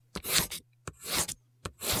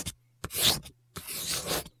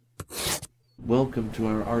Welcome to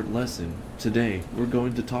our art lesson. Today, we're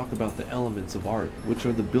going to talk about the elements of art, which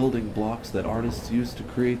are the building blocks that artists use to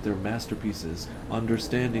create their masterpieces.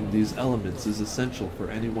 Understanding these elements is essential for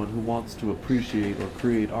anyone who wants to appreciate or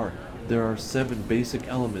create art. There are 7 basic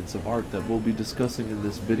elements of art that we'll be discussing in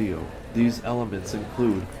this video. These elements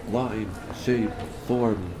include line, shape,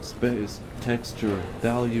 form, space, texture,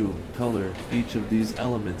 value, color. Each of these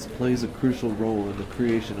elements plays a crucial role in the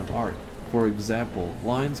creation of art. For example,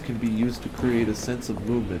 lines can be used to create a sense of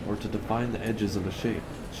movement or to define the edges of a shape.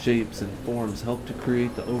 Shapes and forms help to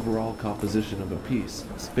create the overall composition of a piece.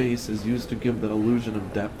 Space is used to give the illusion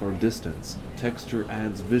of depth or distance. Texture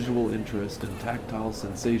adds visual interest and tactile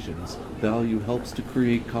sensations. Value helps to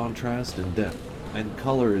create contrast and depth. And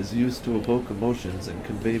color is used to evoke emotions and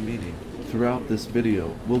convey meaning. Throughout this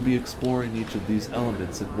video, we'll be exploring each of these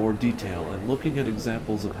elements in more detail and looking at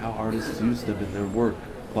examples of how artists use them in their work.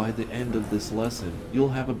 By the end of this lesson,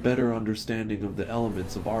 you'll have a better understanding of the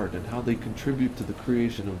elements of art and how they contribute to the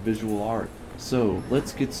creation of visual art. So,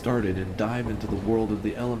 let's get started and dive into the world of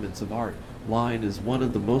the elements of art. Line is one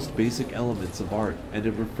of the most basic elements of art, and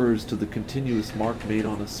it refers to the continuous mark made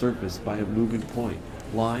on a surface by a moving point.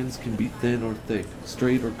 Lines can be thin or thick,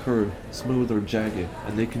 straight or curved, smooth or jagged,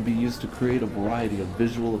 and they can be used to create a variety of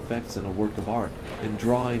visual effects in a work of art. In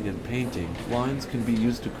drawing and painting, lines can be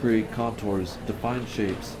used to create contours, define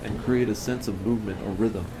shapes, and create a sense of movement or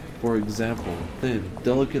rhythm. For example, thin,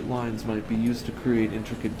 delicate lines might be used to create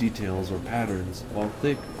intricate details or patterns, while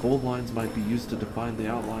thick, bold lines might be used to define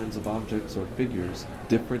the outlines of objects or figures.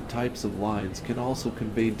 Different types of lines can also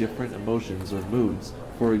convey different emotions or moods.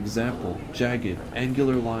 For example, jagged,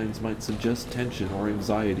 angular lines might suggest tension or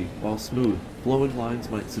anxiety, while smooth, flowing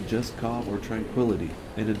lines might suggest calm or tranquility.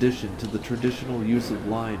 In addition to the traditional use of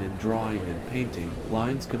line in drawing and painting,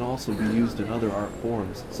 lines can also be used in other art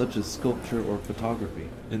forms, such as sculpture or photography.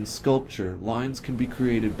 In sculpture, lines can be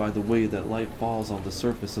created by the way that light falls on the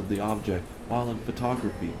surface of the object, while in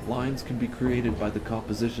photography, lines can be created by the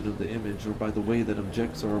composition of the image or by the way that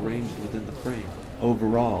objects are arranged within the frame.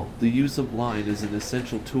 Overall, the use of line is an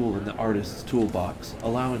essential tool in the artist's toolbox,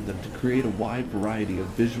 allowing them to create a wide variety of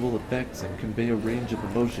visual effects and convey a range of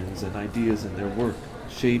emotions and ideas in their work.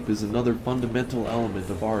 Shape is another fundamental element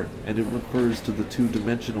of art, and it refers to the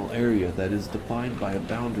two-dimensional area that is defined by a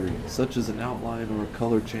boundary, such as an outline or a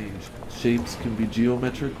color change. Shapes can be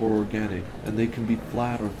geometric or organic, and they can be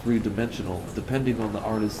flat or three-dimensional, depending on the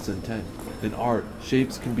artist's intent. In art,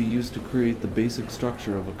 shapes can be used to create the basic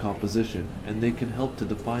structure of a composition, and they can help to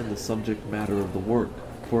define the subject matter of the work.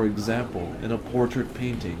 For example, in a portrait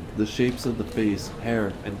painting, the shapes of the face,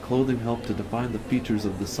 hair, and clothing help to define the features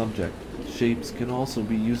of the subject. Shapes can also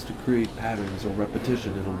be used to create patterns or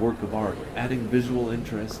repetition in a work of art, adding visual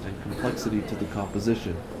interest and complexity to the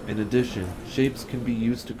composition. In addition, shapes can be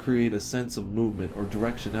used to create a sense of movement or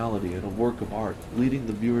directionality in a work of art, leading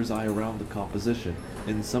the viewer's eye around the composition.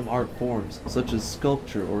 In some art forms, such as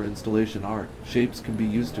sculpture or installation art, shapes can be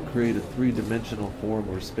used to create a three-dimensional form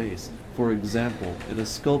or space. For example, in a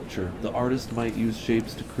sculpture, the artist might use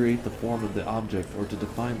shapes to create the form of the object or to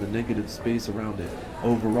define the negative space around it.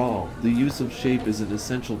 Overall, the use of shape is an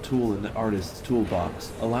essential tool in the artist's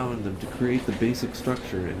toolbox, allowing them to create the basic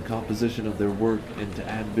structure and composition of their work and to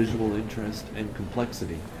add visual interest and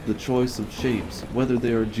complexity. The choice of shapes, whether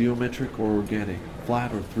they are geometric or organic,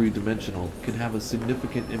 flat or three-dimensional, can have a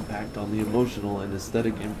significant impact on the emotional and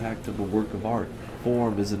aesthetic impact of a work of art.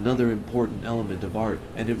 Form is another important element of art,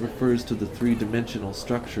 and it refers to the three-dimensional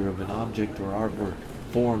structure of an object or artwork.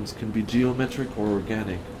 Forms can be geometric or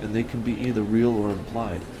organic, and they can be either real or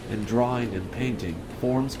implied. In drawing and painting,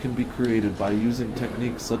 forms can be created by using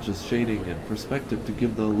techniques such as shading and perspective to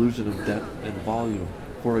give the illusion of depth and volume.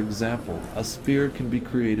 For example, a sphere can be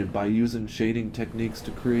created by using shading techniques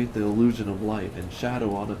to create the illusion of light and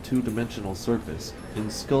shadow on a two-dimensional surface.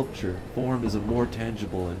 In sculpture, form is a more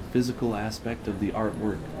tangible and physical aspect of the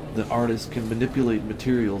artwork. The artist can manipulate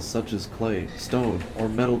materials such as clay, stone, or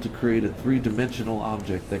metal to create a three-dimensional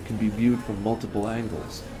object that can be viewed from multiple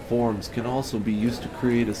angles. Forms can also be used to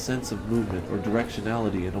create a sense of movement or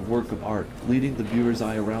directionality in a work of art, leading the viewer's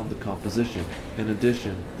eye around the composition. In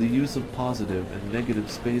addition, the use of positive and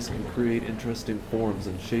negative space can create interesting forms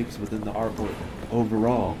and shapes within the artwork.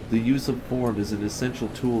 Overall, the use of form is an essential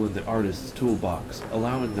tool in the artist's toolbox,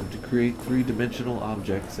 allowing them to create three-dimensional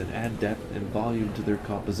objects and add depth and volume to their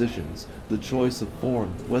compositions. The choice of form,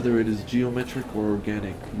 whether it is geometric or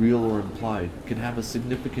organic, real or implied, can have a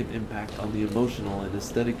significant impact on the emotional and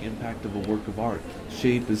aesthetic aesthetic impact of a work of art.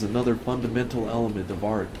 Shape is another fundamental element of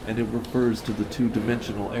art, and it refers to the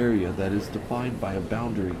two-dimensional area that is defined by a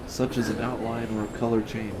boundary, such as an outline or a color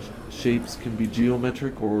change. Shapes can be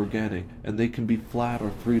geometric or organic, and they can be flat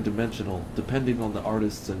or three-dimensional, depending on the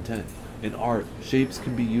artist's intent. In art, shapes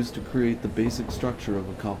can be used to create the basic structure of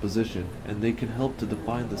a composition, and they can help to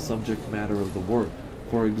define the subject matter of the work.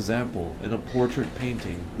 For example, in a portrait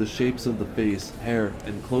painting, the shapes of the face, hair,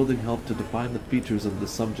 and clothing help to define the features of the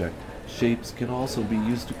subject. Shapes can also be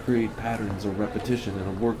used to create patterns or repetition in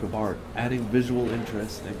a work of art, adding visual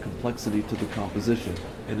interest and complexity to the composition.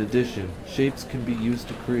 In addition, shapes can be used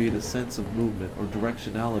to create a sense of movement or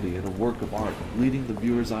directionality in a work of art, leading the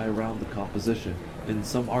viewer's eye around the composition. In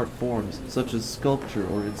some art forms, such as sculpture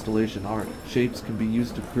or installation art, shapes can be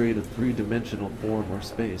used to create a three-dimensional form or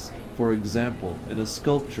space. For example, in a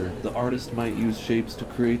sculpture, the artist might use shapes to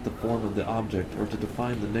create the form of the object or to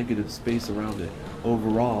define the negative space around it.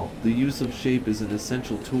 Overall, the use of shape is an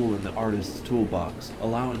essential tool in the artist's toolbox,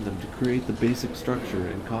 allowing them to create the basic structure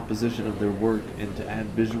and composition of their work and to add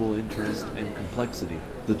visual interest and complexity.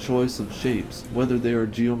 The choice of shapes, whether they are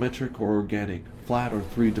geometric or organic, flat or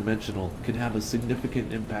three-dimensional, can have a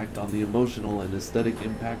significant impact on the emotional and aesthetic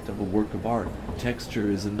impact of a work of art.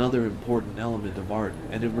 Texture is another important element of art,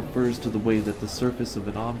 and it refers to the way that the surface of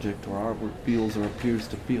an object or artwork feels or appears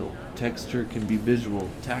to feel. Texture can be visual,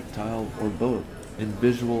 tactile, or both. In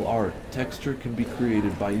visual art, texture can be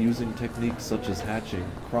created by using techniques such as hatching,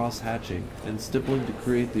 cross-hatching, and stippling to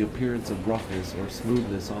create the appearance of roughness or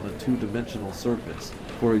smoothness on a two-dimensional surface.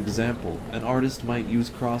 For example, an artist might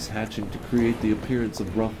use cross-hatching to create the appearance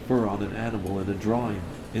of rough fur on an animal in a drawing.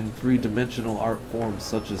 In three-dimensional art forms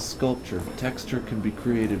such as sculpture, texture can be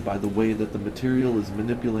created by the way that the material is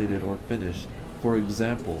manipulated or finished. For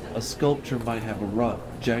example, a sculpture might have a rough,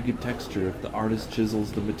 jagged texture if the artist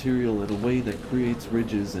chisels the material in a way that creates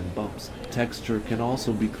ridges and bumps. Texture can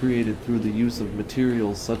also be created through the use of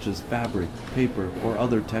materials such as fabric, paper, or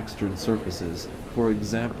other textured surfaces. For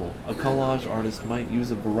example, a collage artist might use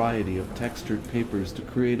a variety of textured papers to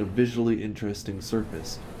create a visually interesting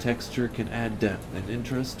surface. Texture can add depth and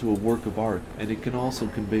interest to a work of art, and it can also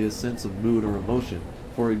convey a sense of mood or emotion.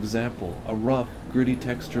 For example, a rough, gritty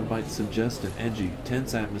texture might suggest an edgy,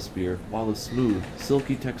 tense atmosphere, while a smooth,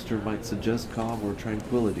 silky texture might suggest calm or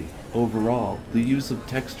tranquility. Overall, the use of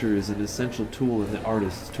texture is an essential tool in the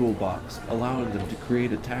artist's toolbox, allowing them to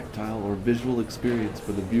create a tactile or visual experience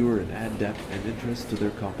for the viewer and add depth and interest to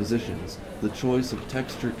their compositions. The choice of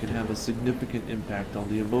texture can have a significant impact on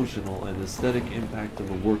the emotional and aesthetic impact of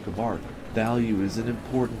a work of art. Value is an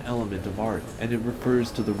important element of art, and it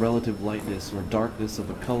refers to the relative lightness or darkness of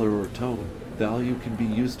a color or tone. Value can be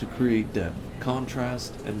used to create depth,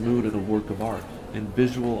 contrast, and mood in a work of art. In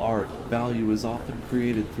visual art, value is often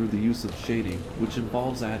created through the use of shading, which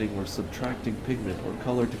involves adding or subtracting pigment or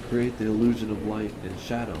color to create the illusion of light and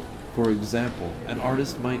shadow. For example, an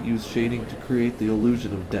artist might use shading to create the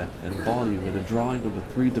illusion of depth and volume in a drawing of a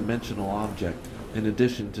three-dimensional object. In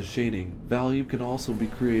addition to shading, value can also be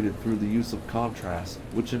created through the use of contrast,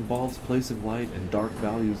 which involves placing light and dark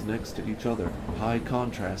values next to each other. High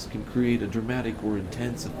contrast can create a dramatic or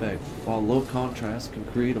intense effect, while low contrast can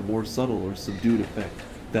create a more subtle or subdued effect.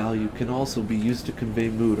 Value can also be used to convey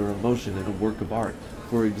mood or emotion in a work of art.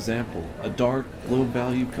 For example, a dark,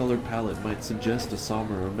 low-value color palette might suggest a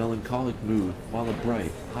somber or melancholic mood, while a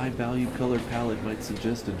bright, high-value color palette might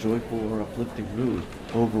suggest a joyful or uplifting mood.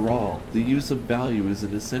 Overall, the use of value is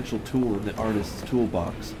an essential tool in the artist's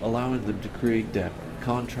toolbox, allowing them to create depth,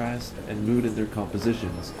 contrast, and mood in their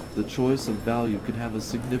compositions. The choice of value can have a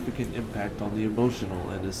significant impact on the emotional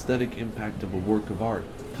and aesthetic impact of a work of art.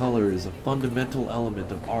 Color is a fundamental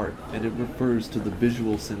element of art, and it refers to the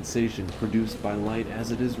visual sensation produced by light as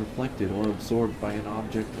it is reflected or absorbed by an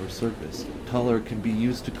object or surface. Color can be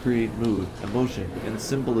used to create mood, emotion, and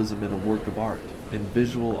symbolism in a work of art. In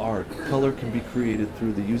visual art, color can be created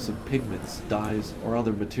through the use of pigments, dyes, or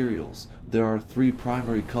other materials. There are three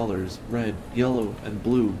primary colors, red, yellow, and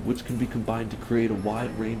blue, which can be combined to create a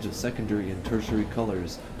wide range of secondary and tertiary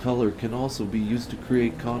colors. Color can also be used to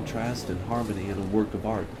create contrast and harmony in a work of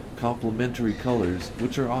art. Complementary colors,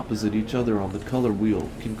 which are opposite each other on the color wheel,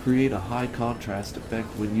 can create a high contrast effect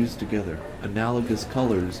when used together. Analogous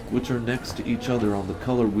colors, which are next to each other on the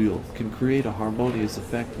color wheel, can create a harmonious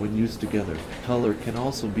effect when used together. Color can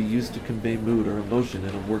also be used to convey mood or emotion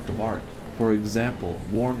in a work of art. For example,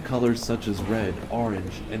 warm colors such as red,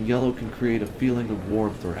 orange, and yellow can create a feeling of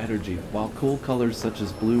warmth or energy, while cool colors such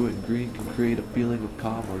as blue and green can create a feeling of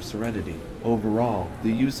calm or serenity. Overall,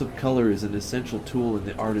 the use of color is an essential tool in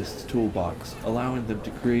the artist's toolbox, allowing them to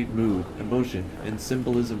create mood, emotion, and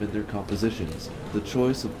symbolism in their compositions. The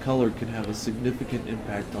choice of color can have a significant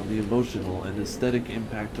impact on the emotional and aesthetic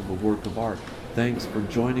impact of a work of art. Thanks for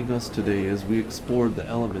joining us today as we explored the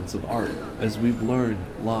elements of art. As we've learned,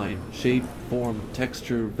 line, shape, form,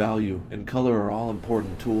 texture, value, and color are all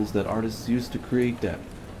important tools that artists use to create depth,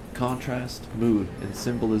 contrast, mood, and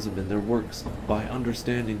symbolism in their works. By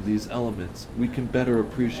understanding these elements, we can better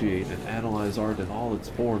appreciate and analyze art in all its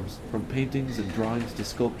forms, from paintings and drawings to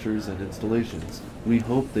sculptures and installations. We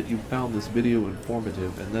hope that you found this video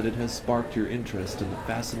informative and that it has sparked your interest in the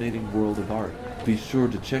fascinating world of art. Be sure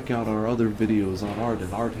to check out our other videos on art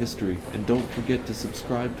and art history, and don't forget to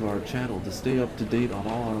subscribe to our channel to stay up to date on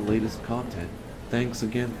all our latest content. Thanks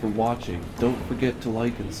again for watching. Don't forget to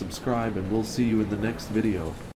like and subscribe, and we'll see you in the next video.